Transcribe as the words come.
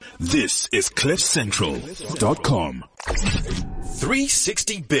This is CliffCentral.com.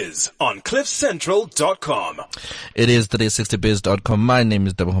 360biz on CliffCentral.com. It is 360biz.com. My name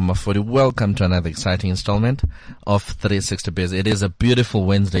is Debo Mafodi. Welcome to another exciting installment of 360biz. It is a beautiful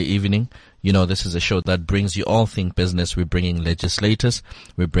Wednesday evening. You know, this is a show that brings you all things business. We're bringing legislators,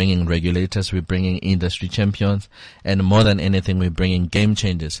 we're bringing regulators, we're bringing industry champions, and more than anything, we're bringing game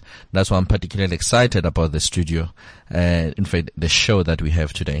changers. That's why I'm particularly excited about the studio, in fact, the show that we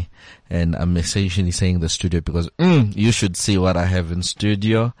have today. And I'm essentially saying the studio because, you should see what I have in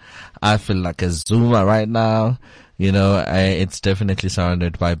studio. I feel like a Zoomer right now. You know, it's definitely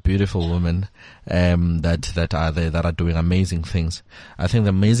surrounded by beautiful women, that are there, that are doing amazing things. I think the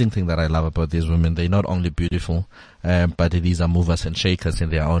amazing thing that I love about these women, they're not only beautiful, but these are movers and shakers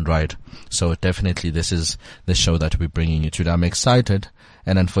in their own right. So definitely this is the show that we're bringing you today. I'm excited.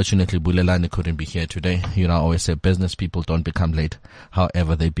 And unfortunately, Bulelani couldn't be here today. You know, I always say business people don't become late.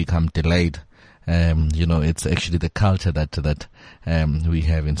 However, they become delayed. You know, it's actually the culture that we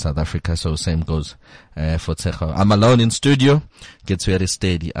have in South Africa. So same goes, for Tsecho. I'm alone in studio. Gets very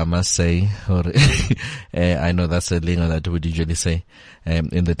steady, I must say. I know that's a lingo that we usually say,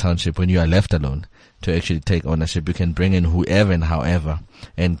 in the township when you are left alone to actually take ownership. You can bring in whoever and however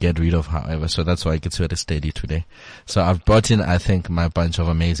and get rid of however. So that's why it gets very steady today. So I've brought in, I think, my bunch of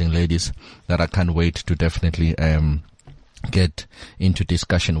amazing ladies that I can't wait to definitely, get into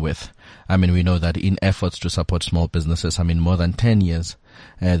discussion with. I mean, we know that in efforts to support small businesses, more than 10 years,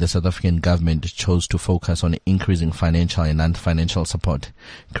 the South African government chose to focus on increasing financial and non-financial support,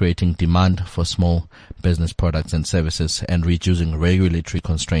 creating demand for small business products and services, and reducing regulatory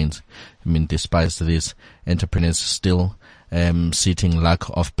constraints. Despite this, entrepreneurs still citing lack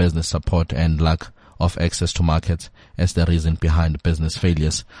of business support and lack of access to markets as the reason behind business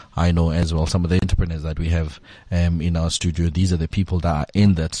failures. I know as well some of the entrepreneurs that we have in our studio. These are the people that are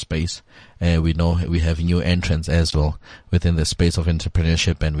in that space. We know we have new entrants as well within the space of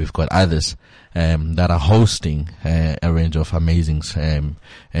entrepreneurship, and we've got others that are hosting a range of amazing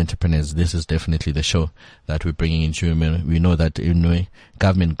entrepreneurs. This is definitely the show that we're bringing into you. We know that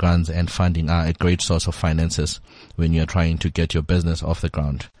government grants and funding are a great source of finances when you're trying to get your business off the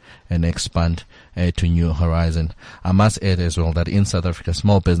ground and expand to new horizon. I must add as well that in South Africa,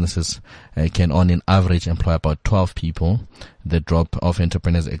 small businesses can on an average employ about 12 people. The drop of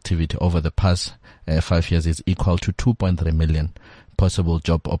entrepreneurs' activity over the past 5 years is equal to 2.3 million possible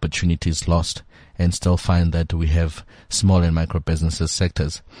job opportunities lost, and still find that we have small and micro businesses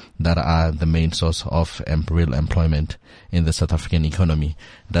sectors that are the main source of real employment in the South African economy.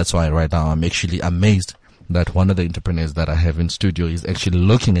 That's why right now I'm actually amazed that one of the entrepreneurs that I have in studio is actually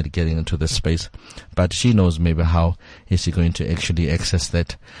looking at getting into this space, but she knows maybe how is she going to actually access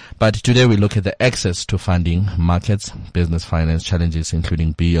that. But today we look at the access to funding, markets, business finance challenges,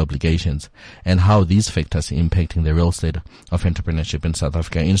 including BE obligations, and how these factors are impacting the real state of entrepreneurship in South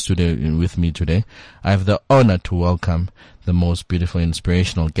Africa. In studio with me today, I have the honor to welcome the most beautiful,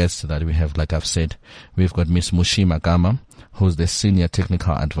 inspirational guests that we have. Like I've said, we've got Miss Mushi Magama, who's the Senior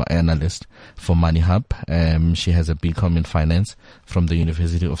Technical Analyst for Money Hub. She has a BCom in Finance from the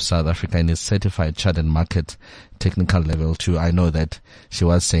University of South Africa and is certified Chartered Market Technical Level 2. I know that she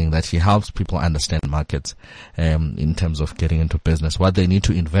was saying that she helps people understand markets in terms of getting into business, what they need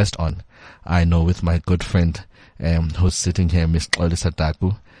to invest on. I know with my good friend who's sitting here, Ms. Xolisa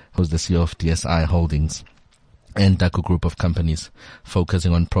Daku, who's the CEO of DSI Holdings and Daku Group of companies,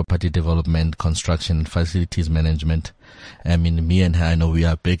 focusing on property development, construction, and facilities management. Me and her, I know we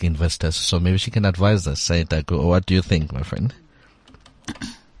are big investors, so maybe she can advise us. Say, Daku, what do you think, my friend?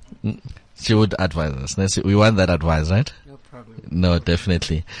 She would advise us. We want that advice, right? No problem. No,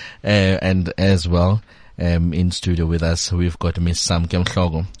 definitely. And as well, in studio with us, we've got Miss Samke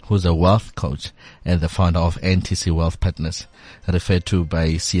Mhlogo, who's a wealth coach and the founder of NTC Wealth Partners, referred to by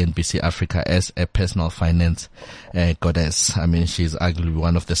CNBC Africa as a personal finance goddess. She's arguably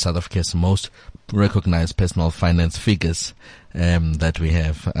one of the South Africa's most recognized personal finance figures that we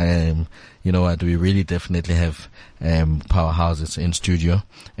have. You know what? We really definitely have powerhouses in studio,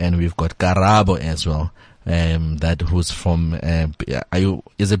 and we've got Karabo as well. That who's from,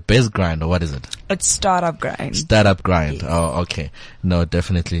 is it Base Grind or what is it? It's Startup Grind. Startup Grind. Yes. Oh, okay. No,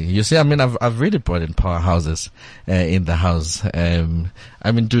 definitely. You see, I've really brought in powerhouses, in the house.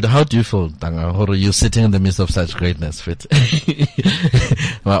 Dude, how do you feel, Tanga? How are you sitting in the midst of such greatness?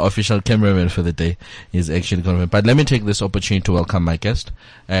 My official cameraman for the day is actually going to, but let me take this opportunity to welcome my guest.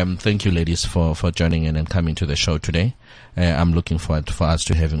 Thank you ladies for joining in and coming to the show today. I'm looking forward for us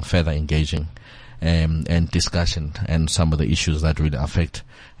to having further engaging and discussion and some of the issues that really affect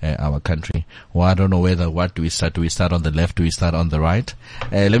our country. Well, I don't know what do we start? Do we start on the left? Do we start on the right?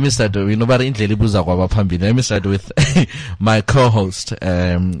 Let me start, let me start with my co-host,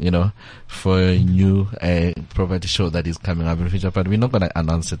 for a new property show that is coming up in the future, but we're not going to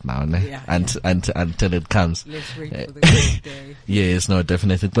announce it now, until it comes. Let's wait for the good day. Yes, no,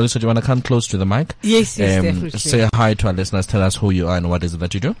 definitely. Clarissa, do you want to come close to the mic? Yes, definitely. Say hi to our listeners. Tell us who you are and what is it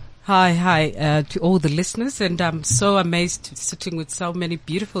that you do. Hi, to all the listeners, and I'm so amazed sitting with so many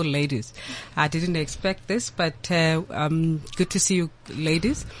beautiful ladies. I didn't expect this, but good to see you,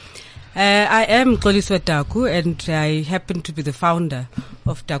 ladies. I am Xoliswa Daku, and I happen to be the founder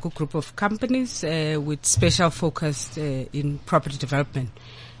of Daku Group of Companies with special focus in property development.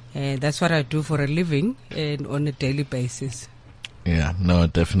 That's what I do for a living and on a daily basis. Yeah, no,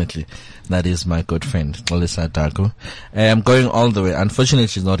 definitely. That is my good friend, Xoliswa Daku. I'm going all the way. Unfortunately,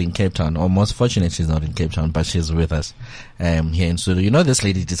 she's not in Cape Town, or most fortunately, she's not in Cape Town, but she's with us here in studio. This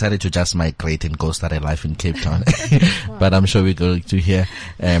lady decided to just migrate and go start a life in Cape Town. But I'm sure we're going to hear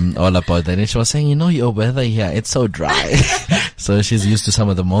all about that. And she was saying, your weather here, it's so dry. So she's used to some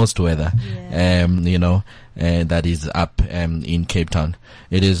of the most weather, that is up in Cape Town.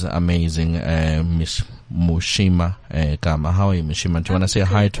 It is amazing, Miss Mushima Gama. How are you, Mushima? Do you want to say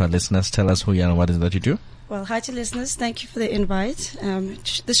hi to our listeners? Tell us who you are and what is that you do? Well, hi to listeners. Thank you for the invite.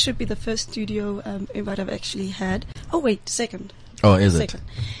 This should be the first studio invite I've actually had. Oh, wait, second. Oh, is second.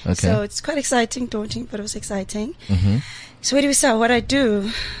 It? Okay. So it's quite exciting, daunting, but it was exciting. Mm-hmm. So where do we start? What I do?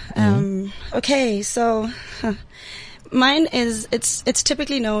 Okay, so mine is, it's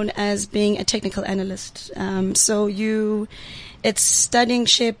typically known as being a technical analyst. It's studying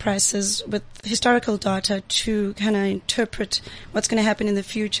share prices with historical data to kind of interpret what's going to happen in the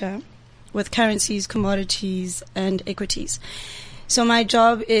future with currencies, commodities, and equities. So my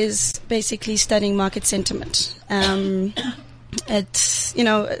job is basically studying market sentiment. It's,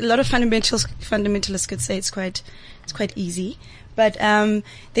 a lot of fundamentalists could say it's quite easy. But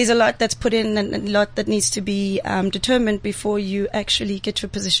there's a lot that's put in and a lot that needs to be determined before you actually get to a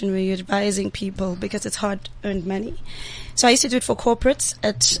position where you're advising people, because it's hard-earned money. So I used to do it for corporates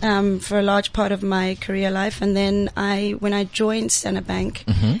for a large part of my career life. And then when I joined Standard Bank,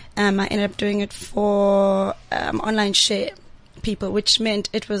 I ended up doing it for online share people, which meant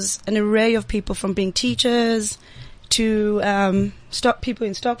it was an array of people, from being teachers to people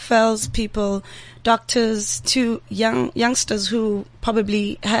in Stokvels, doctors, to youngsters who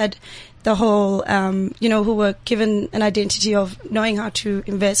probably had the whole, who were given an identity of knowing how to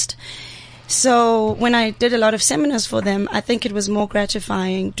invest. So when I did a lot of seminars for them, I think it was more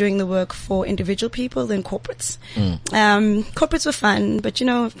gratifying doing the work for individual people than corporates. Corporates were fun, but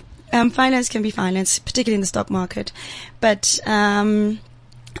finance can be finance, particularly in the stock market. But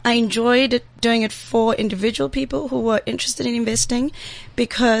I enjoyed doing it for individual people who were interested in investing,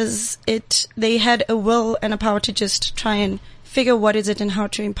 because they had a will and a power to just try and figure what is it and how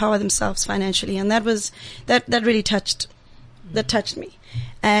to empower themselves financially. And that really touched me.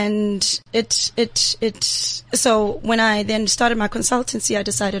 And so when I then started my consultancy, I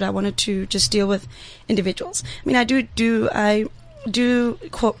decided I wanted to just deal with individuals. I mean, I do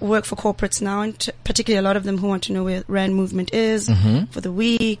work for corporates now, and particularly a lot of them who want to know where Rand movement is for the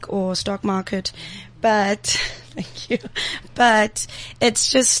week or stock market. But thank you. But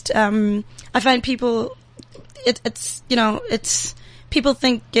it's just, I find people, people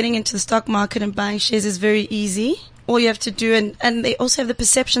think getting into the stock market and buying shares is very easy. All you have to do, and they also have the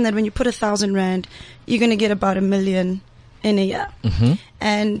perception that when you put 1,000 Rand, you're going to get about 1 million in a year.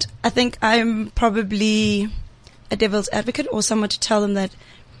 And I think I'm probably a devil's advocate, or someone to tell them that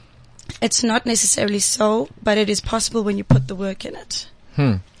it's not necessarily so, but it is possible when you put the work in it.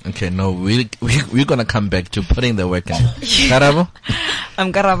 Okay, no, we're gonna come back to putting the work in. Karabo?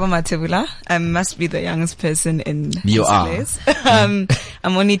 I'm Karabo Matebula. I must be the youngest person in this place.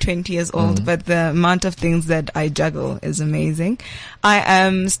 I'm only 20 years old, but the amount of things that I juggle is amazing. I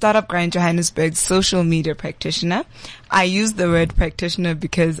am Startup Grind Johannesburg's social media practitioner. I use the word practitioner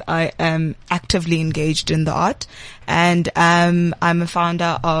because I am actively engaged in the art, and I'm a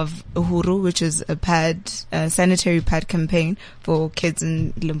founder of Uhuru, which is a sanitary pad campaign for kids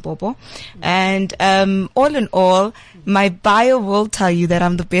in Limpopo. And all in all, my bio will tell you that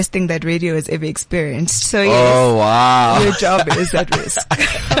I'm the best thing that radio has ever experienced. So yes, oh wow, your job is at risk.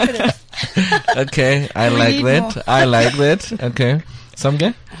 Okay, I like that. Okay,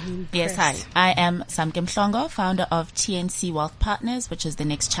 Samge? Yes, hi. I am Samke Mhlongo, founder of TNC Wealth Partners, which is the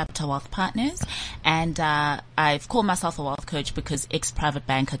Next Chapter Wealth Partners. And I've called myself a wealth coach because ex-private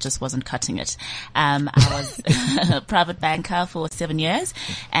banker just wasn't cutting it. I was a private banker for 7 years.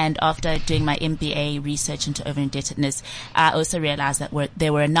 And after doing my MBA research into over-indebtedness, I also realized that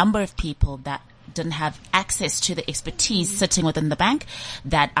there were a number of people that didn't have access to the expertise sitting within the bank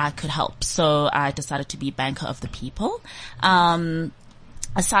that I could help. So I decided to be banker of the people.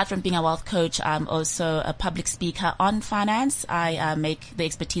 Aside from being a wealth coach, I'm also a public speaker on finance. I make the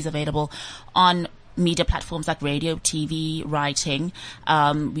expertise available on media platforms like radio, TV, writing.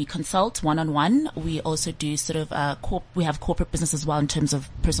 We consult one-on-one. We also do sort of we have corporate business as well in terms of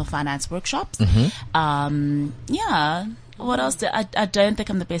personal finance workshops. Yeah. What else? I don't think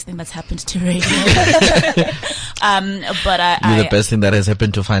I'm the best thing that's happened to radio. But you're the best thing that has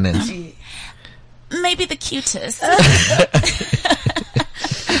happened to finance. Maybe the cutest.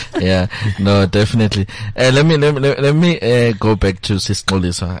 Yeah, no, definitely. Let me go back to Sis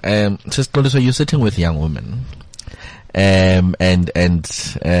Xoliso. Sis Xoliso, you're sitting with young women.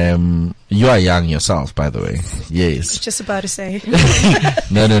 You are young yourself, by the way. Yes. Just about to say.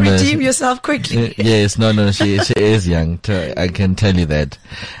 No. Redeem yourself quickly. Yes, no. She is young. I can tell you that.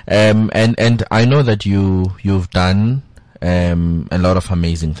 And I know that you've done a lot of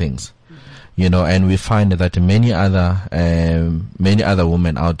amazing things. You know, and we find that many other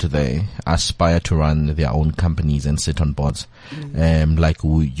women out there aspire to run their own companies and sit on boards, like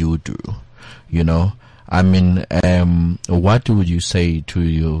you do. You know, I mean, what would you say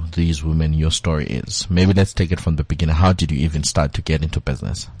to these women your story is? Maybe let's take it from the beginning. How did you even start to get into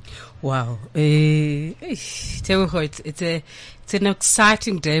business? Wow. It's an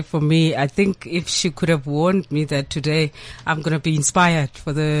exciting day for me. I think if she could have warned me that today I'm going to be inspired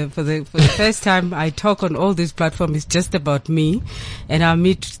for the first time I talk on all these platforms, it's just about me, and I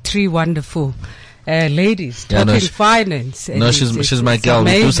meet three wonderful ladies talking finance. No, she's my girl.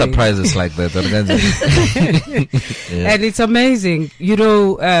 We do surprises like that. Yeah. And it's amazing. You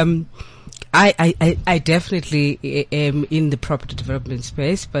know, I definitely am in the property development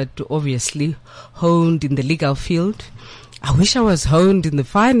space, but obviously honed in the legal field. I wish I was honed in the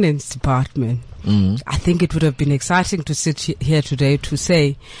finance department. I think it would have been exciting to sit here today to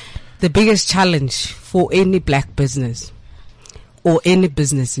say the biggest challenge for any black business or any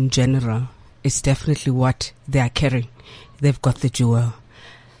business in general is definitely what they are carrying. They've got the jewel.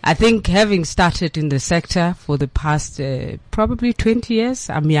 I think having started in the sector for the past probably 20 years,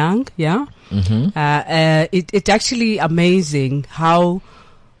 I'm young, yeah. It's actually amazing how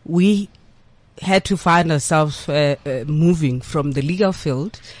we had to find ourselves moving from the legal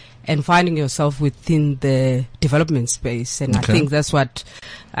field and finding yourself within the development space. And I think that's what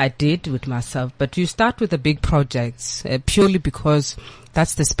I did with myself. But you start with the big projects purely because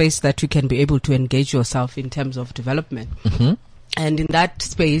that's the space that you can be able to engage yourself in terms of development. And in that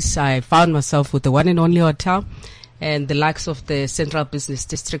space, I found myself with the one and only hotel and the likes of the Central Business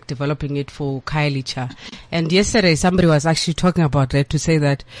District developing it for Khayelitsha. And yesterday somebody was actually talking about that to say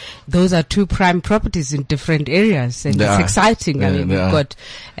that those are two prime properties in different areas, and it's exciting. I mean, we've got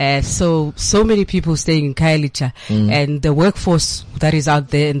so many people staying in Khayelitsha, and the workforce that is out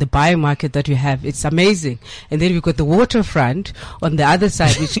there and the buyer market that you have, it's amazing. And then we've got the waterfront on the other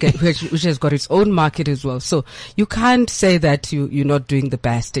side, which has got its own market as well. So you can't say that you're not doing the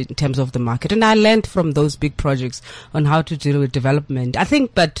best in terms of the market. And I learned from those big projects on how to deal with development. I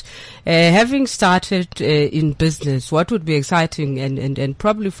think, but having started in business, what would be exciting and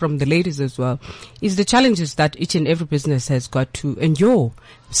probably from the ladies as well is the challenges that each and every business has got to endure.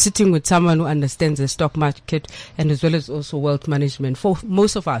 Sitting with someone who understands the stock market and as well as also wealth management. For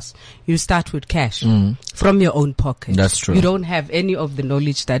most of us, you start with cash from your own pocket. That's true. You don't have any of the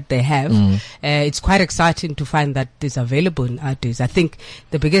knowledge that they have. It's quite exciting to find that is available nowadays. I think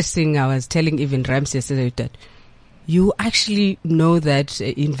the biggest thing I was telling even Rams yesterday that you actually know that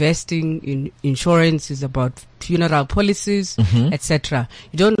investing in insurance is about funeral policies, etc.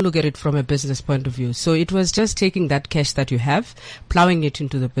 You don't look at it from a business point of view. So it was just taking that cash that you have, plowing it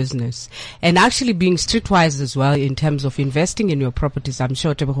into the business, and actually being streetwise as well in terms of investing in your properties. I'm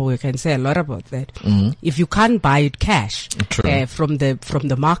sure Teboho can say a lot about that. If you can't buy it cash from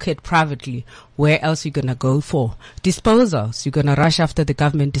the market privately, where else are you gonna go for disposals? You're gonna rush after the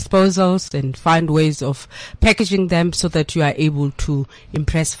government disposals and find ways of packaging them so that you are able to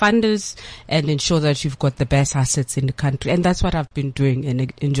impress funders and ensure that you've got the best assets in the country. And that's what I've been doing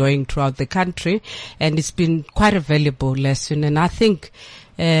and enjoying throughout the country. And it's been quite a valuable lesson. And I think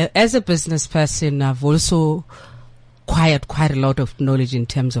as a business person, I've also acquired quite a lot of knowledge in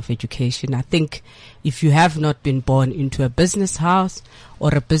terms of education. I think if you have not been born into a business house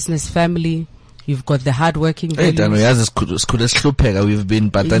or a business family, you've got the hardworking values. We've been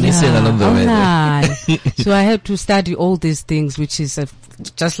batanising along the way. So I had to study all these things, which is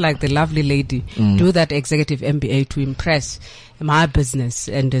just like the lovely lady, do that executive MBA to impress my business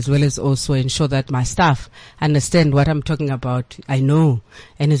and as well as also ensure that my staff understand what I'm talking about. I know.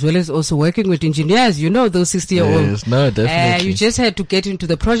 And as well as also working with engineers, those 60-year-olds. Yes, no, definitely. You just had to get into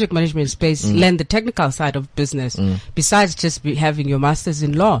the project management space, learn the technical side of business, besides just having your master's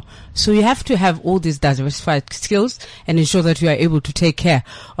in law. So you have to have all these diversified skills and ensure that you are able to take care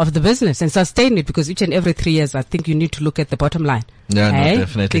of the business and sustain it, because each and every 3 years, I think you need to look at the bottom line. Yeah, no,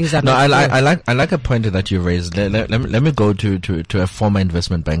 definitely. No, I like a point that you raised. Let me go to a former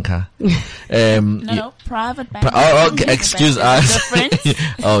investment banker. No, private banker. Okay, excuse us.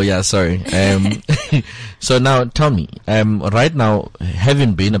 Oh yeah, sorry. So now tell me, right now,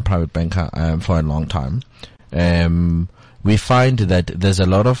 having been a private banker for a long time, we find that there's a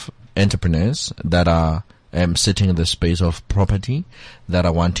lot of entrepreneurs that are sitting in the space of property, that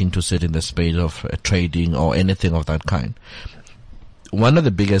are wanting to sit in the space of trading or anything of that kind. One of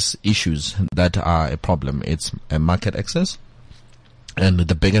the biggest issues that are a problem, it's market access, and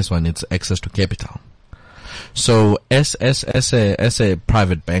the biggest one is access to capital. So as a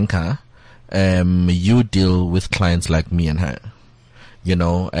private banker, you deal with clients like me and her,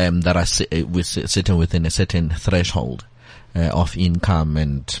 that are sitting within a certain threshold of income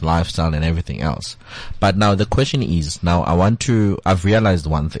and lifestyle and everything else. But now the question is, I've realized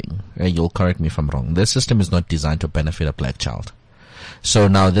one thing, you'll correct me if I'm wrong. This system is not designed to benefit a black child. So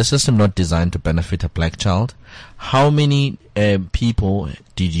now the system not designed to benefit a black child. How many people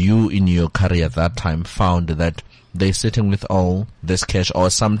did you in your career at that time found that they're sitting with all this cash,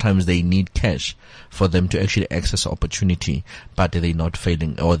 or sometimes they need cash for them to actually access opportunity, but they're not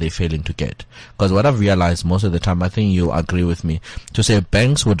failing, or they're failing to get? Because what I've realized most of the time, I think you'll agree with me, to say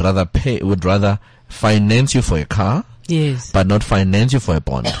banks would rather finance you for a car, yes, but not finance you for a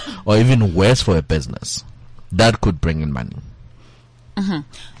bond, or even worse, for a business that could bring in money. Mm-hmm.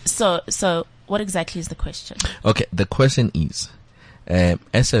 So what exactly is the question? Okay, the question is,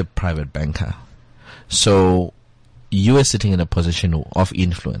 as a private banker, so you are sitting in a position of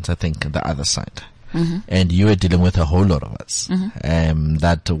influence, I think, on the other side. Mm-hmm. And you are dealing with a whole lot of us,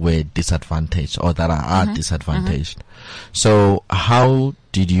 that were disadvantaged, or that are disadvantaged. Mm-hmm. So how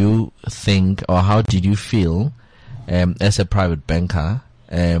did you think, or how did you feel, as a private banker,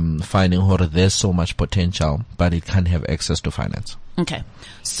 finding there's so much potential, but it can't have access to finance? Okay.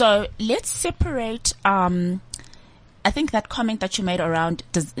 So let's separate, I think that comment that you made around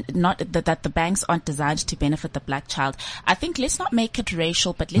that the banks aren't designed to benefit the black child. I think let's not make it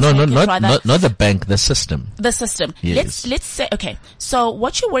racial, but let's not the bank, the system. The system. Yes. Let's say, okay. So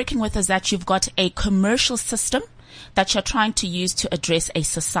what you're working with is that you've got a commercial system that you're trying to use to address a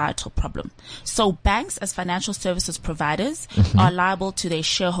societal problem. So banks, as financial services providers, are liable to their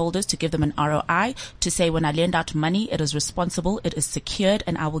shareholders to give them an ROI, to say, when I lend out money, it is responsible, it is secured,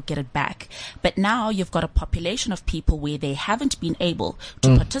 and I will get it back. But now you've got a population of people where they haven't been able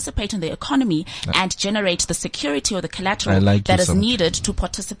to participate in the economy and generate the security or the collateral that is needed to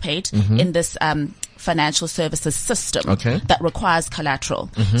participate in this financial services system that requires collateral.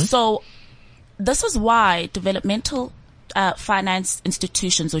 So this is why developmental finance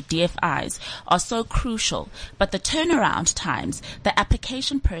institutions, or DFIs, are so crucial. But the turnaround times, the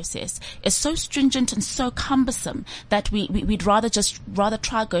application process, is so stringent and so cumbersome that we'd rather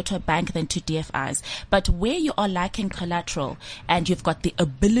try go to a bank than to DFIs. But where you are lacking collateral and you've got the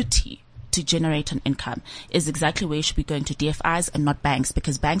ability to generate an income, is exactly where you should be going to DFIs and not banks,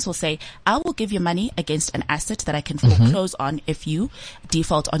 because banks will say, I will give you money against an asset that I can foreclose on if you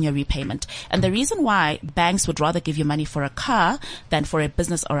default on your repayment. And the reason why banks would rather give you money for a car than for a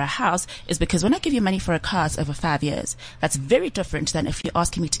business or a house is because when I give you money for a car, it's over 5 years. That's very different than if you're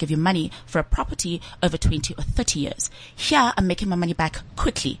asking me to give you money for a property over 20 or 30 years. Here, I'm making my money back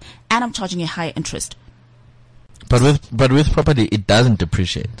quickly and I'm charging you higher interest. But with property, it doesn't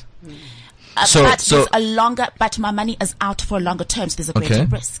depreciate. But my money is out for a longer term, so there's a greater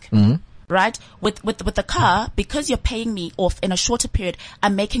risk. Right? With the car, because you're paying me off in a shorter period,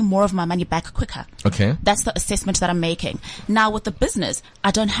 I'm making more of my money back quicker. Okay. That's the assessment that I'm making. Now with the business,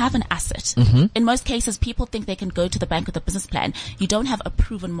 I don't have an asset. In most cases, people think they can go to the bank with a business plan. You don't have a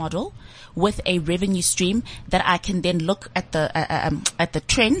proven model with a revenue stream that I can then look at the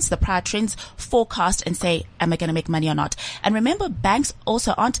trends, the prior trends, forecast and say, am I going to make money or not? And remember, banks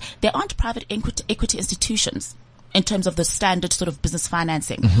also aren't private equity institutions. in terms of the standard sort of business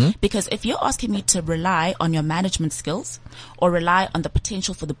financing. Because if you're asking me to rely on your management skills or rely on the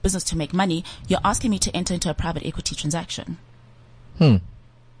potential for the business to make money, you're asking me to enter into a private equity transaction.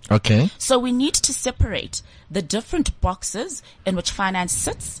 Okay. So we need to separate the different boxes in which finance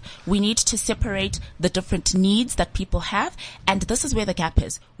sits. We need to separate the different needs that people have. And this is where the gap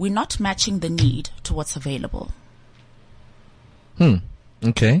is. We're not matching the need to what's available.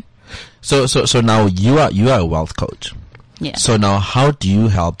 Okay. So now you are a wealth coach. Yeah. So now how do you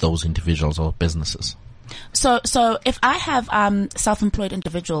help those individuals or businesses? So if I have self-employed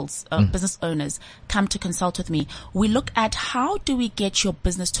individuals, business owners come to consult with me, we look at how do we get your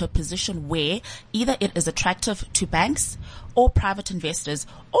business to a position where either it is attractive to banks or private investors,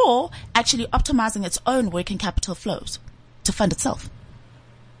 or actually optimizing its own working capital flows to fund itself.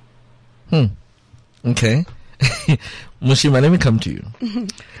 Okay. Mushima, let me come to you.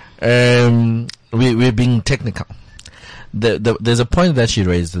 We're being technical. There's a point that she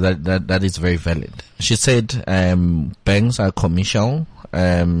raised that is very valid. She said banks are commercial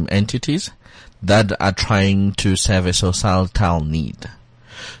entities that are trying to serve a societal need.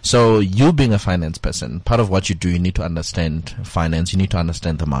 So you being a finance person, part of what you do, you need to understand finance, you need to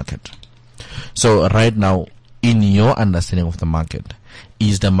understand the market. So right now, in your understanding of the market,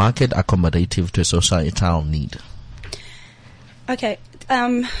 is the market accommodative to a societal need? Okay.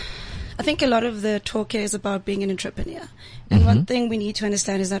 I think a lot of the talk here is about being an entrepreneur. And one thing we need to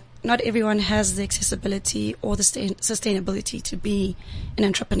understand is that not everyone has the accessibility or the sustainability to be an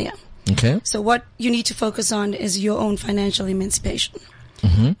entrepreneur. Okay. So what you need to focus on is your own financial emancipation.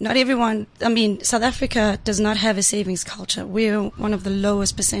 Not everyone, South Africa does not have a savings culture. We're one of the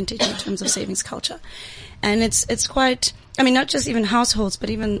lowest percentage in terms of savings culture. And it's quite, not just even households, but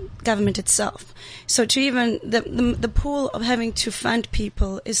even government itself. So to even, the pool of having to fund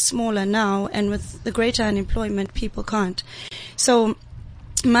people is smaller now, and with the greater unemployment, people can't. So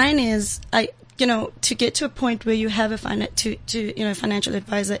mine is, to get to a point where you have a financial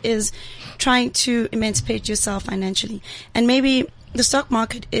advisor is trying to emancipate yourself financially. And maybe the stock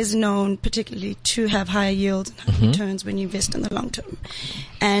market is known particularly to have higher yields and higher returns when you invest in the long term.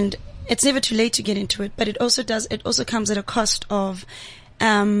 And it's never too late to get into it, but it also comes at a cost of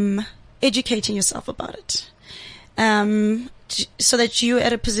educating yourself about it. So that you're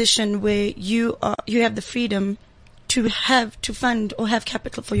at a position where you have the freedom to fund or have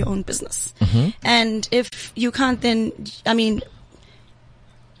capital for your own business. And if you can't, then,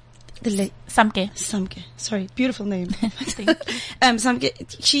 Samke. Sorry, beautiful name. Samke,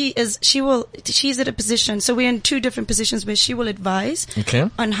 she's at a position. So we're in two different positions where she will advise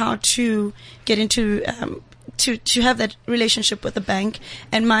on how to get into, to have that relationship with the bank.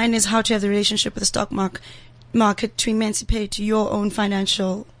 And mine is how to have the relationship with the stock market to emancipate your own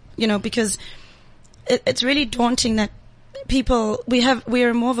financial, because it's really daunting that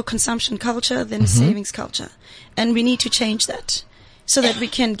we're more of a consumption culture than a savings culture. And we need to change that, so that we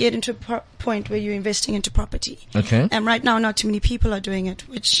can get into a point where you're investing into property. Okay. And right now, not too many people are doing it,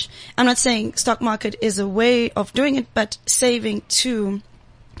 which I'm not saying stock market is a way of doing it, but saving to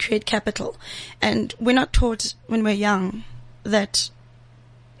create capital. And we're not taught when we're young that,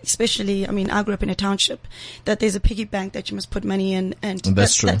 especially, I grew up in a township, that there's a piggy bank that you must put money in. And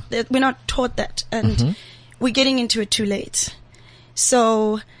that's true. We're not taught that. And we're getting into it too late.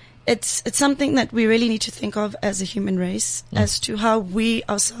 So it's something that we really need to think of as a human race, as to how we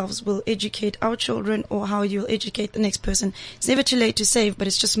ourselves will educate our children, or how you'll educate the next person. It's never too late to save, but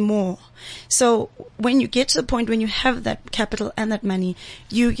it's just more. So when you get to the point when you have that capital and that money,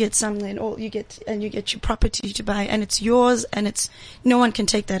 you get something, or you get your property to buy, and it's yours, and no one can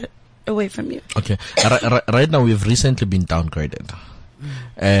take that away from you. Okay. Right now, we've recently been downgraded.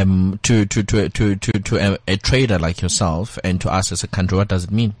 To a trader like yourself, and to us as a country, what does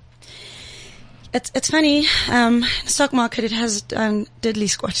it mean? It's funny. The stock market, it has done diddly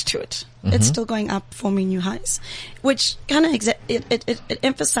squat to it. It's still going up, forming new highs, which kind of it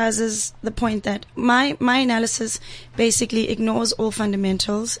emphasizes the point that my analysis basically ignores all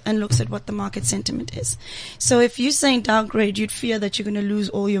fundamentals and looks at what the market sentiment is. So if you're saying downgrade, you'd fear that you're going to lose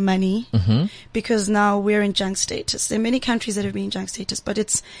all your money because now we're in junk status. There are many countries that have been in junk status, but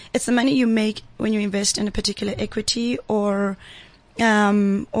it's the money you make when you invest in a particular equity or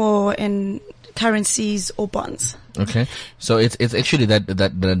in currencies or bonds. Okay. So it's actually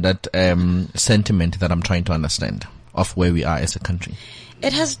that sentiment that I'm trying to understand of where we are as a country.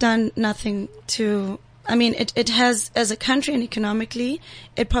 It has done nothing to, it has, as a country and economically,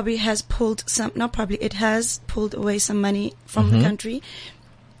 it probably has pulled it has pulled away some money from the country.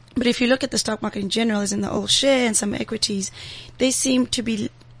 But if you look at the stock market in general, as in the old share and some equities, they seem to be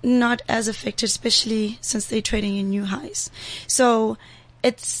not as affected, especially since they're trading in new highs. So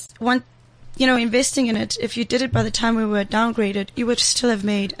it's investing in it, if you did it by the time we were downgraded, you would still have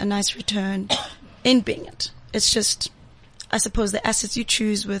made a nice return in being it. It's just, I suppose, the assets you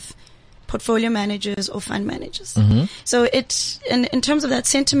choose with portfolio managers or fund managers. Mm-hmm. So in terms of that,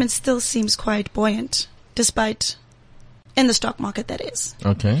 sentiment still seems quite buoyant, despite in the stock market, that is.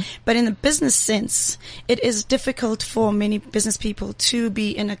 Okay. But in the business sense, it is difficult for many business people to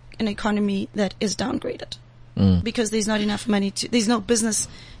be in an economy that is downgraded. Because there's not enough money there's no business,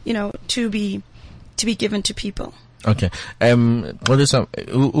 to be given to people. Okay. Unondoza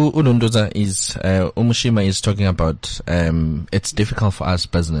is, Umushima is talking about, it's difficult for us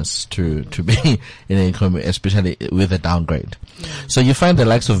business to be in an economy, especially with a downgrade. Yeah. So you find the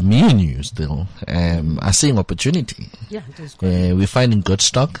likes of me and you still, are seeing opportunity. Yeah, it is good. We're finding good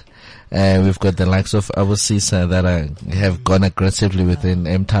stock. We've got the likes of overseas that have gone aggressively within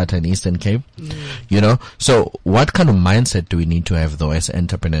MTAT and Eastern Cape. So what kind of mindset do we need to have though as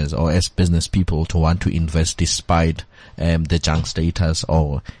entrepreneurs or as business people to want to invest despite the junk status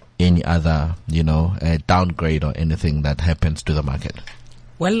or any other, downgrade or anything that happens to the market?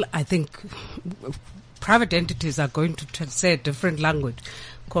 Well, I think private entities are going to say a different language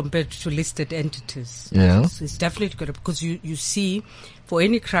compared to listed entities. Yeah. It's definitely good because you see, for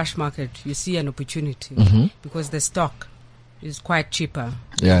any crash market, you see an opportunity because the stock is quite cheaper.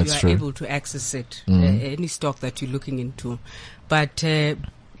 Yeah, you it's are true. able to access it, any stock that you're looking into. But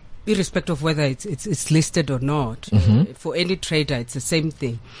irrespective of whether it's listed or not, for any trader, it's the same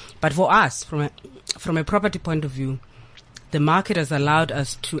thing. But for us, from a property point of view, the market has allowed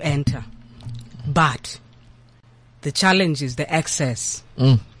us to enter. But the challenge is the access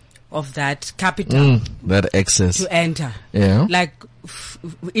of that capital. That access. To enter. Yeah. Like,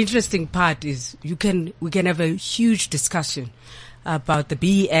 interesting part is we can have a huge discussion about the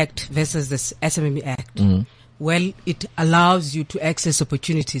BE Act versus the SMME Act. Well, it allows you to access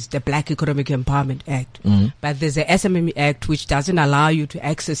opportunities, the Black Economic Empowerment Act. But there's a SMME Act which doesn't allow you to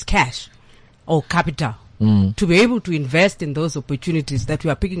access cash or capital. To be able to invest in those opportunities that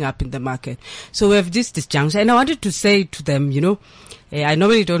we are picking up in the market. So we have this disjunction. And I wanted to say to them, I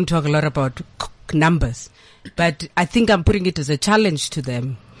normally don't talk a lot about numbers, but I think I'm putting it as a challenge to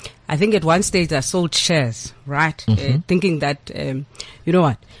them. I think at one stage I sold shares, right? Thinking that,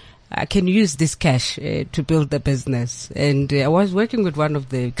 I can use this cash to build the business. And I was working with one of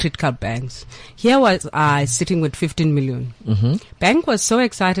the critical banks. Here was I sitting with 15 million. Bank was so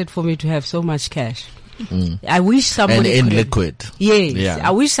excited for me to have so much cash. I wish somebody and in liquid. Yes. Yeah. I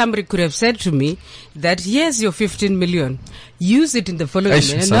wish somebody could have said to me that here's your 15 million. Use it in the following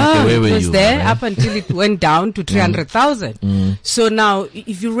year. No, it was there up until it went down to 300,000. So now,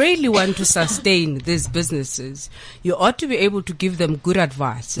 if you really want to sustain these businesses, you ought to be able to give them good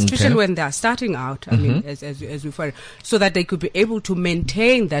advice, especially when they are starting out. I mean, as we find, so that they could be able to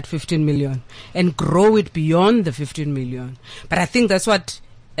maintain that 15 million and grow it beyond the 15 million. But I think that's what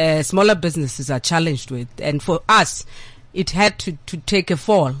smaller businesses are challenged with, and for us, it had to take a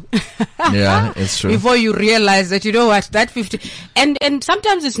fall. Yeah, it's true. Before you realize that, that 50, and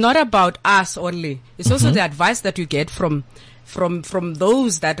sometimes it's not about us only. It's also the advice that you get from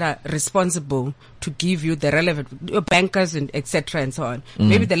those that are responsible to give you the relevant bankers and etc. and so on.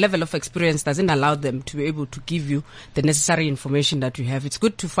 Maybe the level of experience doesn't allow them to be able to give you the necessary information that you have. It's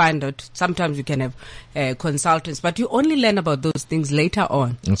good to find out. Sometimes you can have consultants, but you only learn about those things later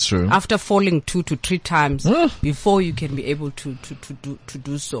on. That's true. After falling 2 to 3 times before you can be able to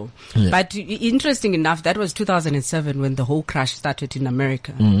do so. Yeah. But interesting enough, that was 2007 when the whole crash started in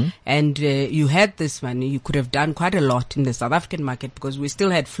America, and you had this money. You could have done quite a lot in the South African market because we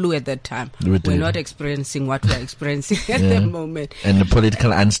still had flu at that time. We're not experiencing what we're experiencing at the moment. And the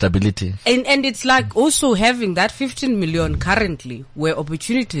political instability. And it's like also having that 15 million currently were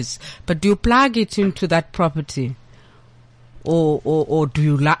opportunities, but do you plug it into that property? Or do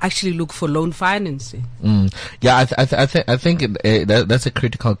you actually look for loan financing? Yeah, I think that's a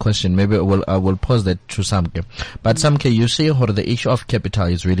critical question. Maybe I will pose that to Samke. But Samke, you say the issue of capital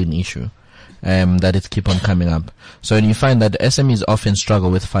is really an issue. That it keep on coming up. So when you find that SMEs often struggle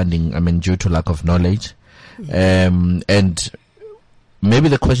with funding, due to lack of knowledge. And maybe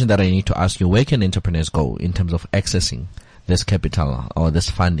the question that I need to ask you, where can entrepreneurs go in terms of accessing this capital or this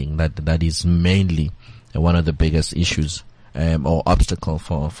funding that is mainly one of the biggest issues, or obstacle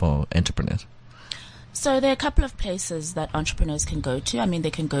for entrepreneurs? So there are a couple of places that entrepreneurs can go to. They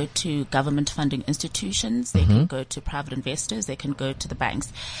can go to government funding institutions, they can go to private investors, they can go to the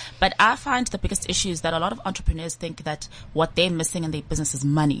banks. But I find the biggest issue is that a lot of entrepreneurs think that what they're missing in their business is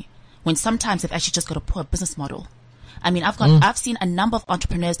money, when sometimes they've actually just got a poor business model. I mean, I've seen a number of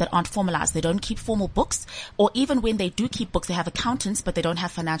entrepreneurs that aren't formalized. They don't keep formal books, or even when they do keep books, they have accountants, but they don't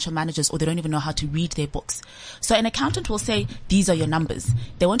have financial managers, or they don't even know how to read their books. So an accountant will say, these are your numbers.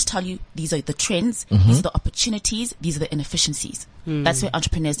 They won't tell you, these are the trends, these are the opportunities, these are the inefficiencies. That's where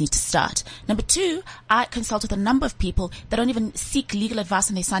entrepreneurs need to start. Number two, I consult with a number of people that don't even seek legal advice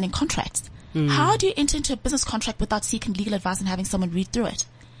when they're signing contracts. How do you enter into a business contract without seeking legal advice and having someone read through it?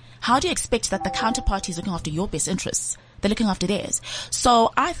 How do you expect that the counterparty is looking after your best interests? They're looking after theirs.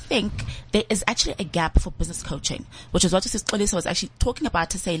 So I think there is actually a gap for business coaching, which is what Xolisa was actually talking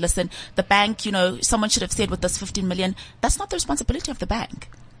about, to say, listen, the bank, someone should have said with this 15 million, that's not the responsibility of the bank.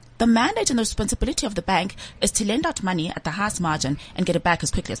 The mandate and the responsibility of the bank is to lend out money at the highest margin and get it back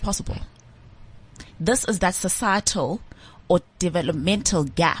as quickly as possible. This is that societal or developmental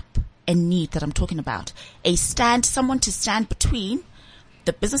gap and need that I'm talking about. Someone to stand between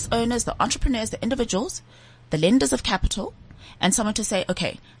the business owners, the entrepreneurs, the individuals, the lenders of capital, and someone to say,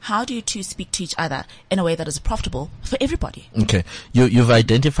 okay, how do you two speak to each other in a way that is profitable for everybody? Okay. You've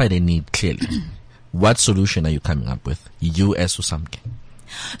identified a need clearly. What solution are you coming up with? You as Usamke.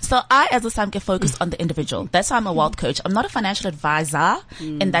 So I, as Usamke, focus on the individual. That's why I'm a wealth coach. I'm not a financial advisor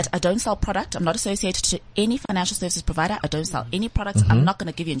in that I don't sell product. I'm not associated to any financial services provider. I don't sell any products. I'm not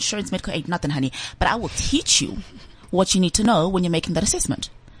going to give you insurance, medical aid, nothing, honey. But I will teach you what you need to know when you're making that assessment.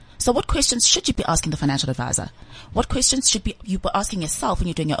 So what questions should you be asking the financial advisor? What questions should you be asking yourself when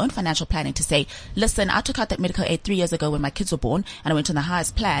you're doing your own financial planning to say, listen, I took out that medical aid 3 years ago when my kids were born and I went on the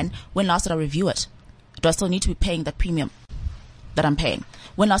highest plan. When last did I review it? Do I still need to be paying that premium that I'm paying?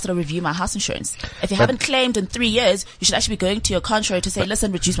 When last did I review my house insurance? If you haven't claimed in 3 years, you should actually be going to your contrary to say,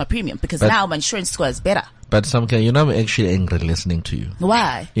 listen, reduce my premium because now my insurance score is better. But Samke, I'm actually angry listening to you.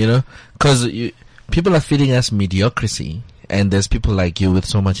 Why? Because people are feeding us mediocrity, and there's people like you with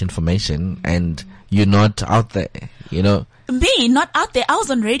so much information, and you're not out there, Me, not out there. I was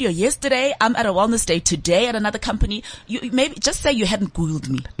on radio yesterday. I'm at a wellness day today at another company. You maybe just say you hadn't Googled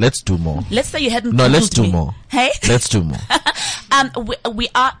me. Let's do more. Let's say you hadn't Googled me. No, let's do more. Hey? Let's do more. We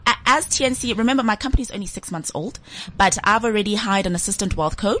are, as TNC, remember my company is only 6 months old, but I've already hired an assistant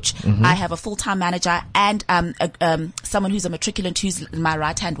wealth coach. I have a full-time manager and, someone who's a matriculant who's my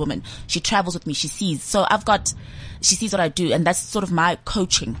right-hand woman. She travels with me. She sees. So she sees what I do, and that's sort of my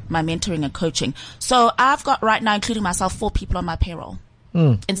coaching, my mentoring and coaching. So I've got right now, including myself, 4 people on my payroll.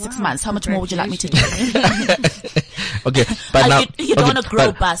 In 6 months. How much more would you like me to do? Okay, but now you don't want to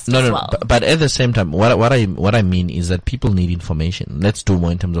grow bust as well. But at the same time, what I mean is that people need information. Let's do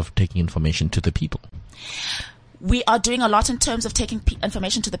more in terms of taking information to the people. We are doing a lot in terms of taking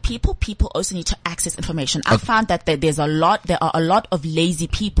information to the people. People also need to access information. I found that there are a lot of lazy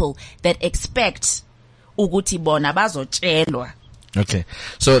people that expect ukuthi bona bazotshelwa. Okay,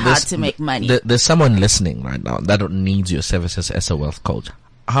 so how to make money. There's someone listening right now that needs your services as a wealth coach.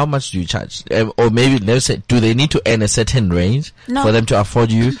 How much do you charge? Or maybe let's say, do they need to earn a certain range for them to afford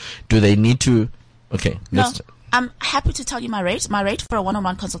you? Do they need to? Okay, no. I'm happy to tell you my rate. My rate for a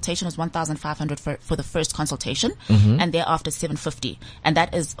one-on-one consultation is 1,500 for the first consultation, and thereafter 750, and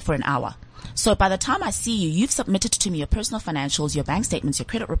that is for an hour. So by the time I see you, you've submitted to me your personal financials, your bank statements, your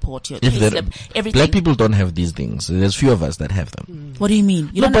credit report, your pay slip, everything. Black people don't have these things. There's few of us that have them. What do you mean?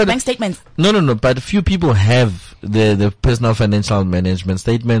 You don't have bank statements? No. But few people have the personal financial management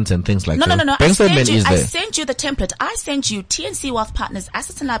statements and things like that. No. Bank statement is there. I sent you the template. I sent you TNC Wealth Partners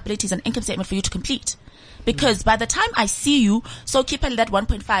assets and liabilities and income statement for you to complete. Because by the time I see you, so keep it at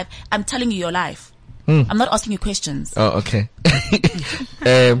 1.5, I'm telling you your life. I'm not asking you questions. Oh, okay.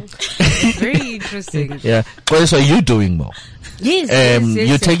 Very interesting. Yeah. Well, so you're doing more. Yes.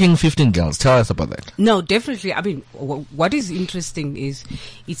 You're taking 15 girls. Tell us about that. No, definitely. I mean, what is interesting is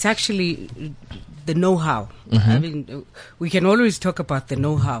it's actually the know-how. I mean, we can always talk about the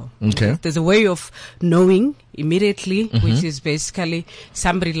know-how. Okay. There's a way of knowing immediately, which is basically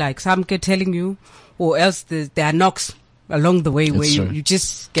somebody like Samke telling you, or else there are knocks along the way where you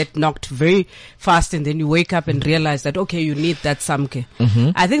just get knocked very fast and then you wake up and realize that, okay, you need that Samke.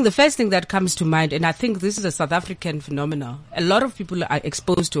 I think the first thing that comes to mind, and I think this is a South African phenomenon, a lot of people are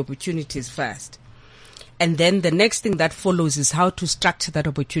exposed to opportunities first. And then the next thing that follows is how to structure that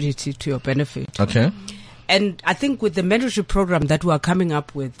opportunity to your benefit. Okay. And I think with the mentorship program that we are coming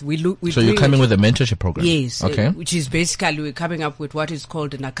up with, so you're coming with a mentorship program? Yes. Okay. Which is basically we're coming up with what is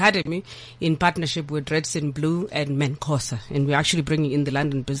called an academy in partnership with Redson Blue and Menkosa. And we're actually bringing in the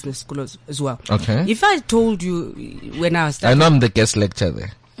London Business School as well. Okay. If I told you when I was starting, I know I'm the guest lecturer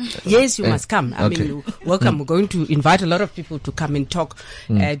there. Yes, you must come. I okay. mean, you're welcome. We're going to invite a lot of people to come and talk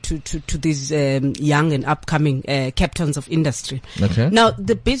to these young and upcoming captains of industry. Okay. Now,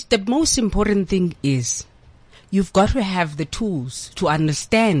 the most important thing is you've got to have the tools to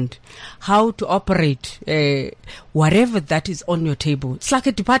understand how to operate whatever that is on your table. It's like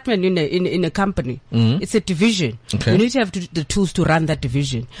a department in a company. It's a division. Okay. You need to have the tools to run that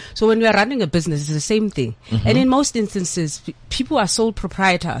division. So when we are running a business, it's the same thing. And in most instances, people are sole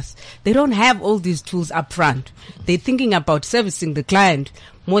proprietors. They don't have all these tools up front. They're thinking about servicing the client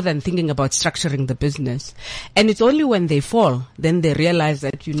more than thinking about structuring the business. And it's only when they fall, then they realize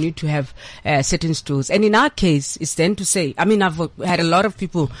that you need to have certain tools. And in our case, it's then to say, I mean, I've had a lot of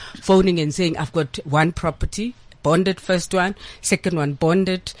people phoning and saying, I've got one property, bonded first one, second one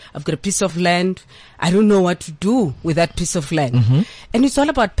bonded, I've got a piece of land, I don't know what to do with that piece of land. And it's all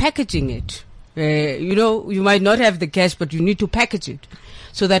about packaging it. You might not have the cash, but you need to package it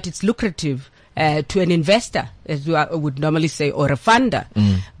so that it's lucrative to an investor, as I would normally say, or a funder.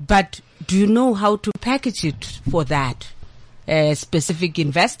 But do you know how to package it for that specific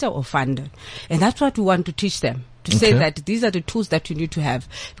investor or funder? And that's what we want to teach them. To say that these are the tools that you need to have.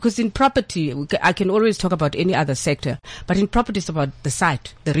 Because in property, I can always talk about any other sector, but in property it's about the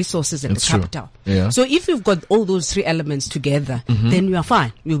site, the resources and the capital. Yeah. So if you've got all those three elements together, then you are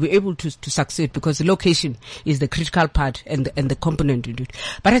fine. You'll be able to succeed because the location is the critical part and the component in it.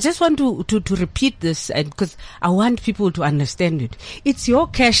 But I just want to repeat this, and because I want people to understand it. It's your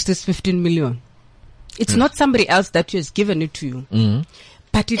cash, this 15 million. It's not somebody else that has given it to you.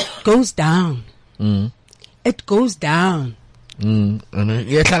 But it goes down. It goes down. It's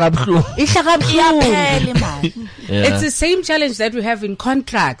the same challenge that we have in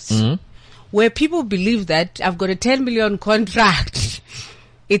contracts, where people believe that I've got a 10 million contract.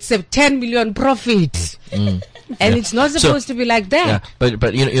 It's a 10 million profit. And it's not supposed to be like that. Yeah,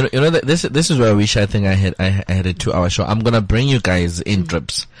 but you know that this is where I wish I had a 2-hour show. I'm gonna bring you guys in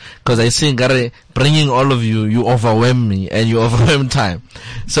drips because I see bringing all of you overwhelm me and you overwhelm time.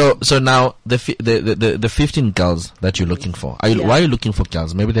 So now the 15 girls that you're looking for. Why are you looking for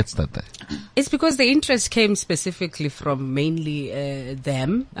girls? Maybe let's start there. It's because the interest came specifically from mainly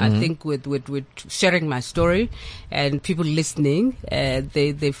them. I think with sharing my story and people listening,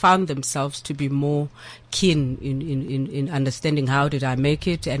 they found themselves to be more keen in understanding how did I make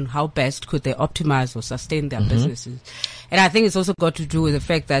it and how best could they optimize or sustain their businesses. And I think it's also got to do with the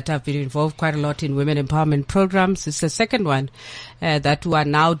fact that I've been involved quite a lot in women empowerment programs. It's the second one that we are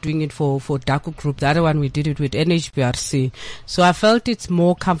now doing it for DACO Group. The other one we did it with NHBRC. So I felt it's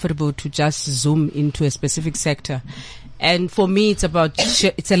more comfortable to just zoom into a specific sector. And for me, it's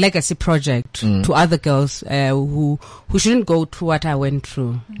a legacy project to other girls who shouldn't go through what I went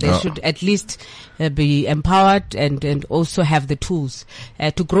through. They should at least be empowered and also have the tools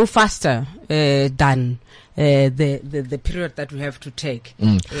to grow faster than the period that we have to take,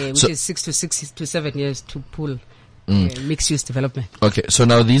 which is 6 to 7 years to pull mixed-use development. Okay, so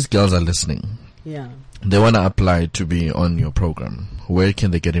now these girls are listening. Yeah. They want to apply to be on your program. Where can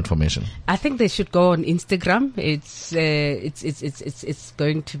they get information? I think they should go on Instagram. It's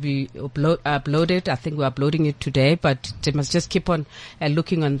going to be uploaded. I think we're uploading it today, but they must just keep on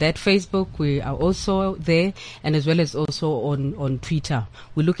looking on that. Facebook, we are also there, and as well as also on Twitter.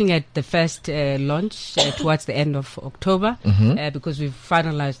 We're looking at the first launch towards the end of October, because we've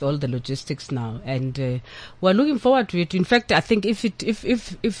finalized all the logistics now, and we're looking forward to it. In fact, I think if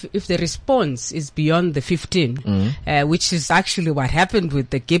the response is beyond the 15, which is actually what happened with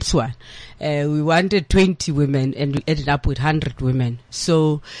the Gibbs one. We wanted 20 women and we ended up with 100 women.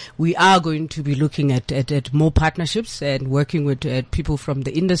 So we are going to be looking at more partnerships and working with people from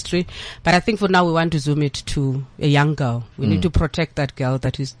the industry. But I think for now we want to zoom it to a young girl. We need to protect that girl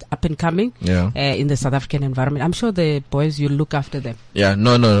that is up and coming in the South African environment. I'm sure the boys, you'll look after them. Yeah,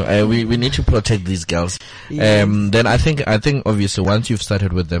 no. We need to protect these girls. Yes. Then I think obviously once you've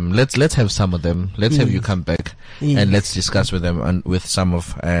started with them, let's have some of them. Let's have you come back and let's discuss with them and with some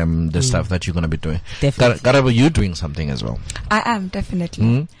of the stuff that you're going to be doing. Definitely. Garabo, you're doing something as well. I am,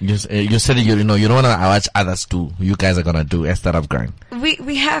 definitely. You said you don't want to watch others do. You guys are going to do a startup grind.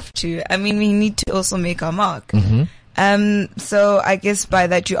 We have to. I mean, we need to also make our mark. So I guess by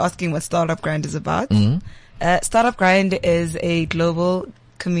that you're asking what Startup Grind is about. Startup Grind is a global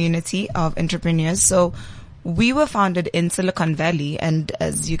community of entrepreneurs. So we were founded in Silicon Valley, and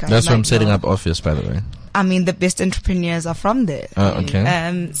as you guys That's where I'm setting know, up office, by the way. I mean, the best entrepreneurs are from there.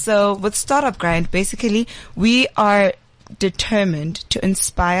 Okay. So with Startup Grind, basically, we are determined to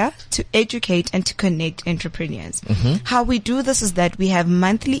inspire, to educate, and to connect entrepreneurs. How we do this is that we have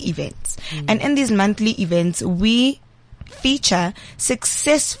monthly events. And in these monthly events, we feature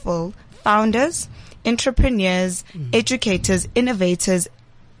successful founders, entrepreneurs, educators, innovators,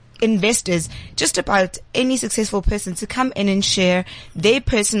 investors, just about any successful person to come in and share their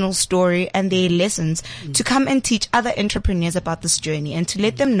personal story and their lessons, to come and teach other entrepreneurs about this journey and to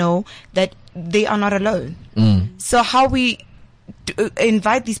let them know that they are not alone. So how we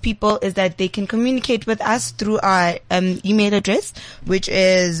invite these people is that they can communicate with us through our email address, which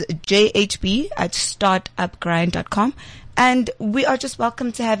is jhb@startupgrind.com. And we are just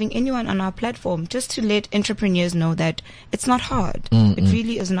welcome to having anyone on our platform, just to let entrepreneurs know that it's not hard. It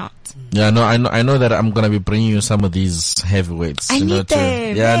really is not. Yeah, no, I know that I'm gonna be bringing you some of these heavyweights. I need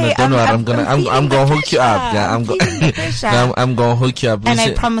them. Yeah, hey, no, don't worry. I'm gonna hook you up. Yeah, I'm gonna hook you up. And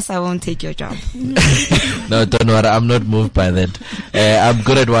I promise I won't take your job. No, don't worry. I'm not moved by that. I'm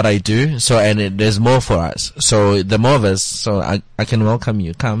good at what I do. So, and there's more for us. So the more of us, so I can welcome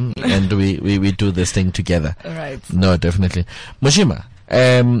you. Come and we do this thing together. All right. No, definitely. Mushima,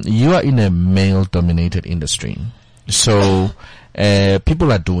 you are in a male-dominated industry. So,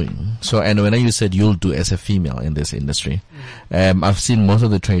 people are doing. So, and when you said you'll do as a female in this industry, I've seen most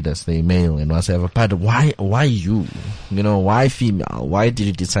of the traders, they male and whatever, but why you? You know, why female? Why did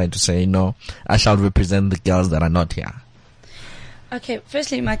you decide to say, no, I shall represent the girls that are not here? Okay,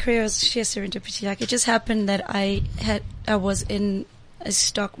 firstly, my career was sheer serendipity. Like, it just happened that I was in a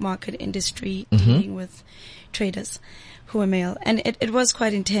stock market industry dealing with traders who were male, and it was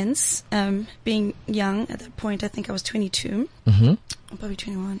quite intense. Being young at that point, I think I was 22, probably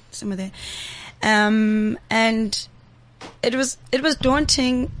 21, somewhere there, and it was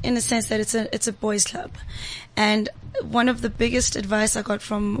daunting in the sense that it's a boys' club, and one of the biggest advice I got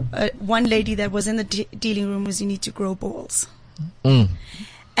from one lady that was in the dealing room was, you need to grow balls,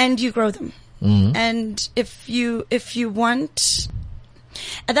 and you grow them, and if you want.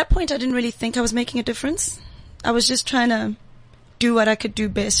 At that point, I didn't really think I was making a difference. I was just trying to do what I could do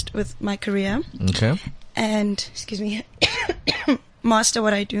best with my career. Okay. And, master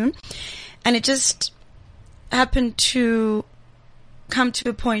what I do. And it just happened to come to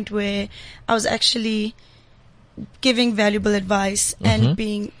a point where I was actually giving valuable advice and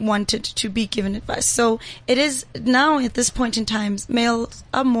being wanted to be given advice. So it is now at this point in time, males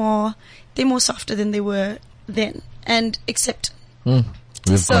are they're more softer than they were then, and accept.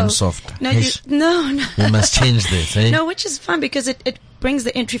 We've gone soft. No, no. We must change this, eh? No, which is fun because it brings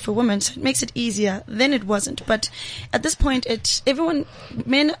the entry for women, so it makes it easier. Then it wasn't. But at this point,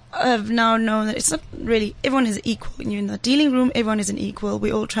 men have now known that it's not really, everyone is equal. When you're in the dealing room, everyone is an equal.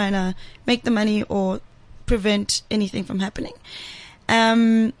 We're all trying to make the money or prevent anything from happening.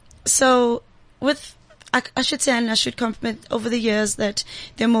 So I should say, and I should compliment over the years that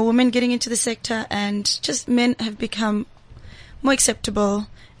there are more women getting into the sector, and just men have become more acceptable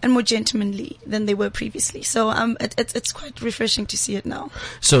and more gentlemanly than they were previously. So it's quite refreshing to see it now.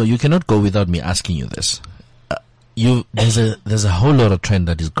 So you cannot go without me asking you this. There's a whole lot of trend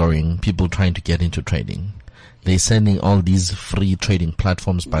that is growing. People trying to get into trading. They're sending all these free trading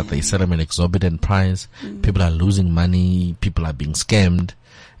platforms, but they sell them an exorbitant price. People are losing money. People are being scammed,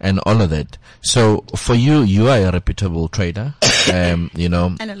 and all of that. So for you, you are a reputable trader.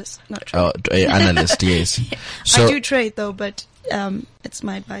 Analyst, not trader. Analyst, yes. So, I do trade though, but it's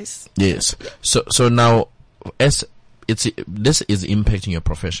my advice. Yes. So now, this is impacting your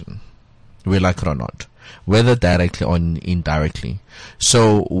profession, we like it or not, whether directly or indirectly.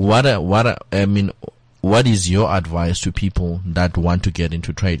 So what is your advice to people that want to get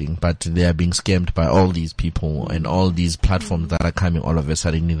into trading, but they are being scammed by all these people and all these platforms that are coming all of a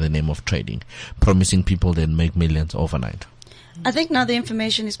sudden in the name of trading, promising people they'll make millions overnight? I think now the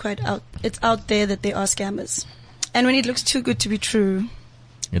information is it's out there that they are scammers. And when it looks too good to be true,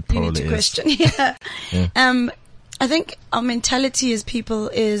 it probably you need to question. Yeah. I think our mentality as people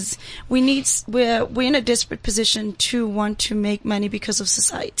is we're in a desperate position to want to make money because of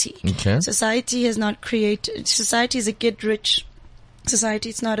society. Okay. Society is a get rich society.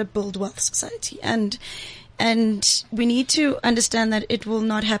 It's not a build wealth society. And we need to understand that it will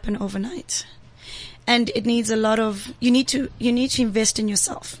not happen overnight. And it needs you need to invest in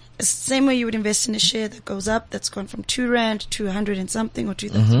yourself. It's the same way you would invest in a share that goes up, that's gone from 2 Rand to 100 and something or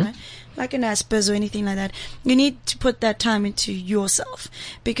 2,000, right? Like an Aspers or anything like that. You need to put that time into yourself,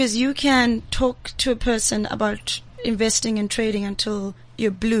 because you can talk to a person about investing and trading until you're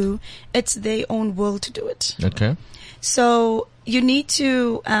blue. It's their own will to do it. Okay. So you need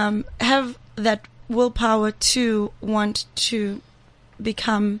to have that willpower to want to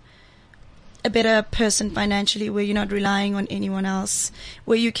become a better person financially, where you're not relying on anyone else,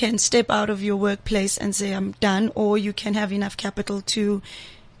 where you can step out of your workplace and say, I'm done, or you can have enough capital to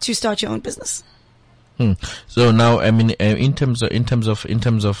start your own business. So now, I mean, in terms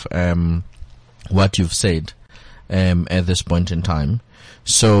of what you've said, at this point in time.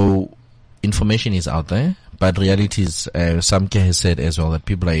 So information is out there, but reality is, Samke has said as well, that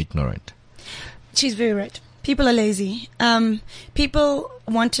people are ignorant. She's very right. People are lazy. People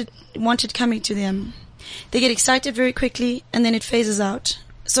want it coming to them. They get excited very quickly, and then it phases out.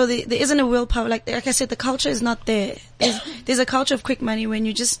 So there isn't a willpower. Like I said, the culture is not there. There's a culture of quick money when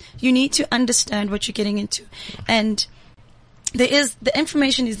you need to understand what you're getting into. And the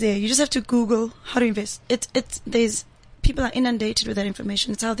information is there. You just have to Google how to invest. People are inundated with that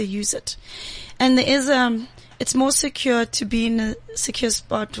information. It's how they use it. And it's more secure to be in a secure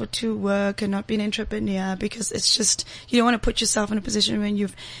spot or to work and not be an entrepreneur, because it's just, you don't want to put yourself in a position when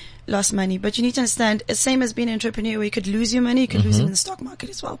you've lost money. But you need to understand, it's same as being an entrepreneur where you could lose your money, you could lose it in the stock market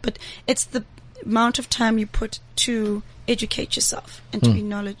as well. But it's the amount of time you put to educate yourself and to be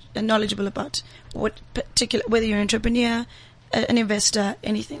knowledgeable about whether you're an entrepreneur, an investor,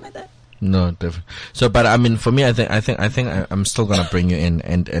 anything like that. No, definitely. So, but I mean, for me, I think I'm still gonna bring you in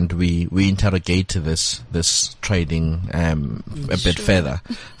and we interrogate this trading a bit further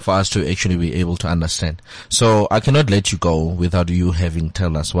for us to actually be able to understand. So I cannot let you go without you having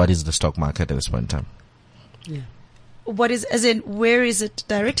tell us what is the stock market at this point in time. Yeah. What is, as in, where is it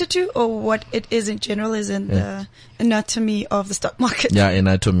directed to, or what it is in general, is in the anatomy of the stock market? Yeah,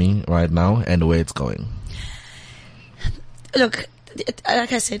 anatomy right now and where it's going. Look,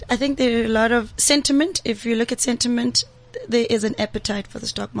 like I said, I think there are a lot of sentiment. If you look at sentiment, there is an appetite for the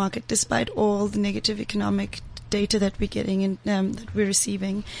stock market, despite all the negative economic data that we're getting and that we're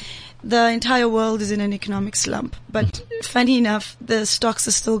receiving. The entire world is in an economic slump, but funny enough, the stocks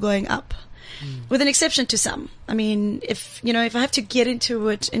are still going up. With an exception to some. I mean, if I have to get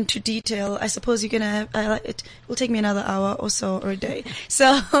into detail, I suppose it will take me another hour or so, or a day.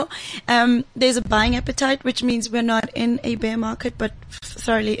 So, there's a buying appetite, which means we're not in a bear market, but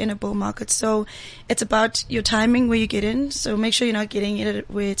thoroughly in a bull market. So it's about your timing where you get in. So make sure you're not getting it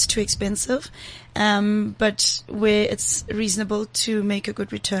where it's too expensive, but where it's reasonable to make a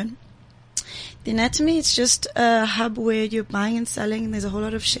good return. The anatomy, it's just a hub where you're buying and selling, and there's a whole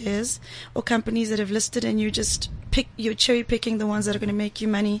lot of shares or companies that have listed, and you're cherry picking the ones that are going to make you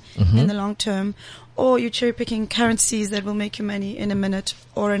money in the long term, or you're cherry picking currencies that will make you money in a minute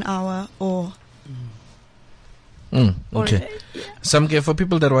or an hour or okay. Or a day. Yeah. Samke, for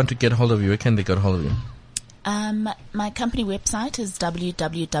people that want to get hold of you, where can they get hold of you? My company website is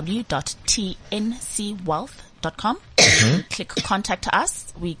www.tncwealth.com. Click contact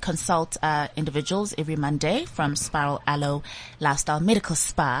us. We consult individuals every Monday from Spiral Aloe Lifestyle Medical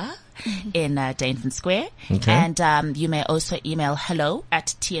Spa in Dainton Square. Okay. And you may also email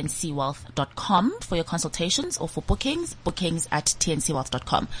hello@tncwealth.com for your consultations, or for bookings at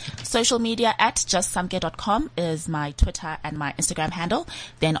tncwealth.com. Social media at justsamke.com is my Twitter and my Instagram handle.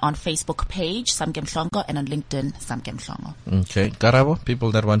 Then on Facebook page, Samke Mhlongo, and on LinkedIn, Samke Mhlongo. Okay. Karabo, people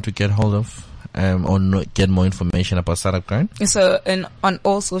that want to get hold of or get more information about Startup Grind? So on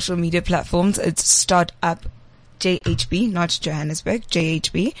all social media platforms, it's Startup JHB, not Johannesburg,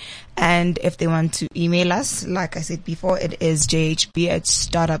 JHB. And if they want to email us, like I said before, it is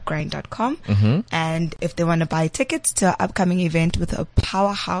jhb@startupgrind.com. And if they want to buy tickets to our upcoming event with a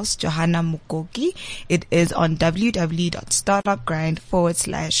powerhouse, Johanna Mukoki, it is on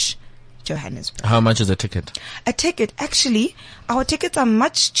www.startupgrind.com/Johannesburg. How much is a ticket? A ticket, actually, our tickets are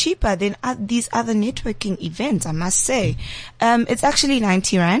much cheaper than these other networking events, I must say. It's actually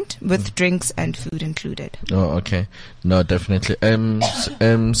 90 Rand with drinks and food included. Oh, okay. No, definitely.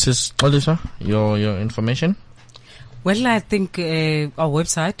 Sis Olisa, your information? Well, I think our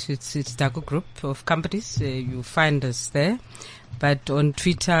website, it's Daku Group of companies. You find us there. But on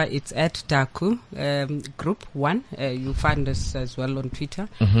Twitter, it's at Daku Group 1. You'll find us as well on Twitter.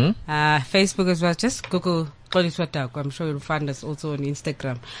 Facebook as well. Just Google Xoliswa Daku. I'm sure you'll find us also on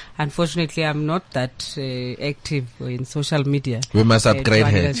Instagram. Unfortunately, I'm not that active in social media. We must upgrade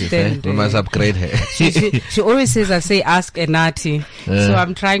her. We must upgrade her. She always says, I say, ask Enati. So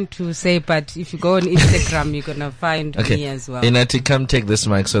I'm trying to say, but if you go on Instagram, you're going to find me as well. Enati, come take this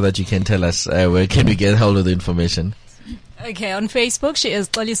mic so that you can tell us where can we get hold of the information. Okay, on Facebook, she is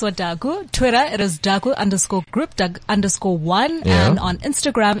Xoliswa Daku. Twitter, it is Daku_group, Dag_1. Yeah. And on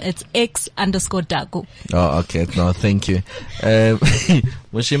Instagram, it's X_Daku. Oh, okay. No, thank you.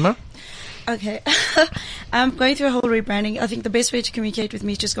 Mushima? Okay. I'm going through a whole rebranding. I think the best way to communicate with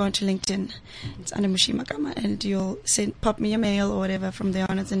me is just go onto LinkedIn. It's under Mushima Gama, and you'll pop me a mail or whatever from there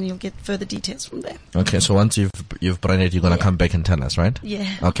on, and you'll get further details from there. Okay, so once you've branded, you're going to come back and tell us, right? Yeah.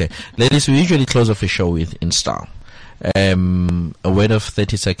 Okay. Ladies, we usually close off a show with In Style. A word of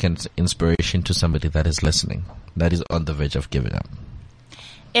 30 seconds inspiration to somebody that is listening, that is on the verge of giving up.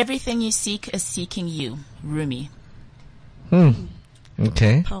 Everything you seek is seeking you. Rumi.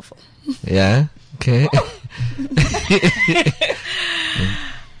 Okay. Powerful. Yeah. Okay.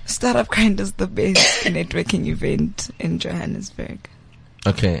 Startup Grind is the best networking event in Johannesburg.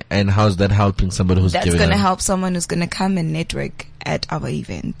 Okay, and how's that helping somebody who's That's giving? That's going to help someone who's going to come and network at our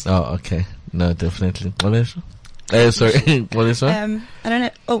event. Oh, okay. No, definitely. Sorry, what is that? I don't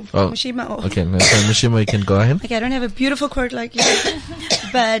have. Mushima. Okay, no, so Mushima, you can go ahead. Okay, I don't have a beautiful quote like you,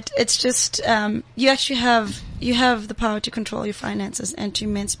 but it's just you actually have the power to control your finances and to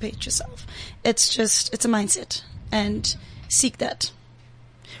emancipate yourself. It's a mindset, and seek that,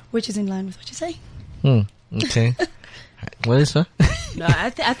 which is in line with what you say. Okay. What is that? No, I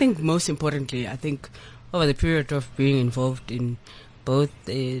think most importantly, over the period of being involved in both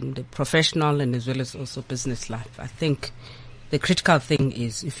in the professional and as well as also business life, I think the critical thing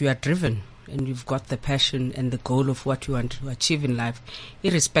is if you are driven and you've got the passion and the goal of what you want to achieve in life,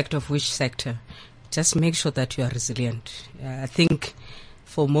 irrespective of which sector, just make sure that you are resilient. I think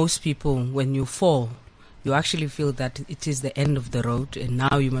for most people, when you fall, you actually feel that it is the end of the road and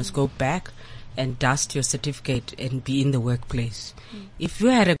now you must go back and dust your certificate and be in the workplace. If you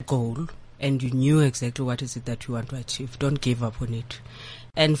had a goal and you knew exactly what is it that you want to achieve, don't give up on it.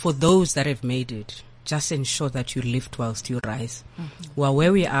 And for those that have made it, just ensure that you lift whilst you rise. Well,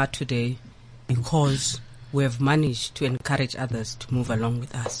 where we are today, because we have managed to encourage others to move along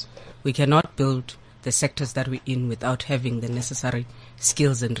with us. We cannot build the sectors that we're in without having the necessary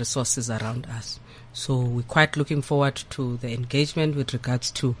skills and resources around us. So we're quite looking forward to the engagement with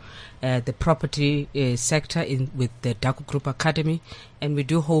regards to the property sector with the Daku Group Academy. And we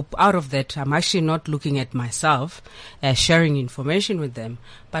do hope out of that, I'm actually not looking at myself sharing information with them,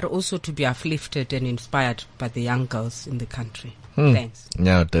 but also to be uplifted and inspired by the young girls in the country. Thanks.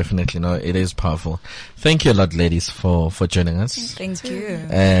 Yeah, definitely. No, it is powerful. Thank you a lot, ladies, for joining us. Thank you.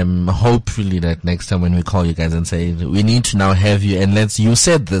 Hopefully that next time when we call you guys and say, we need to now have you, and you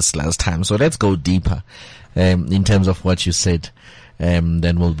said this last time, so let's go deeper, in terms of what you said,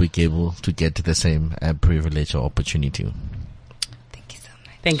 then we'll be able to get the same, privilege or opportunity.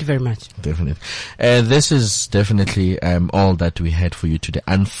 Thank you very much. Definitely. This is definitely all that we had for you today.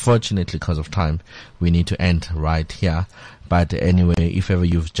 Unfortunately, because of time, we need to end right here. But anyway, if ever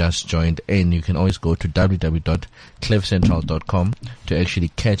you've just joined in, you can always go to www.cliffcentral.com to actually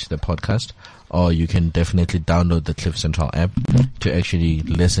catch the podcast, or you can definitely download the Cliff Central app to actually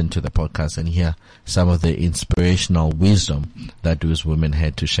listen to the podcast and hear some of the inspirational wisdom that those women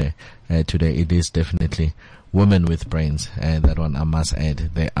had to share. Today, it is definitely women with brains, and that one I must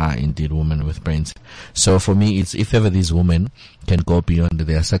add, they are indeed women with brains. So for me, it's if ever these women can go beyond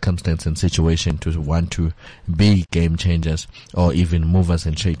their circumstance and situation to want to be game changers or even movers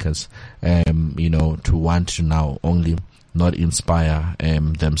and shakers, to want to now only not inspire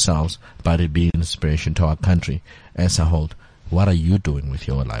themselves, but it be inspiration to our country as a whole. What are you doing with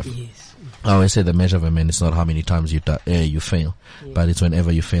your life? Yes. I always say the measure of a man is not how many times you fail, but it's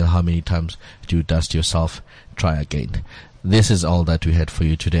whenever you fail, how many times do you dust yourself, try again. This is all that we had for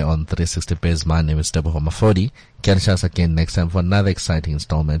you today on 360 Biz. My name is Teboho Mafodi. Catch us again next time for another exciting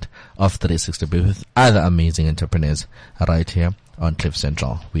installment of 360 Biz with other amazing entrepreneurs right here on Cliff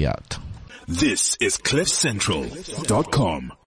Central. We out. This is CliffCentral.com.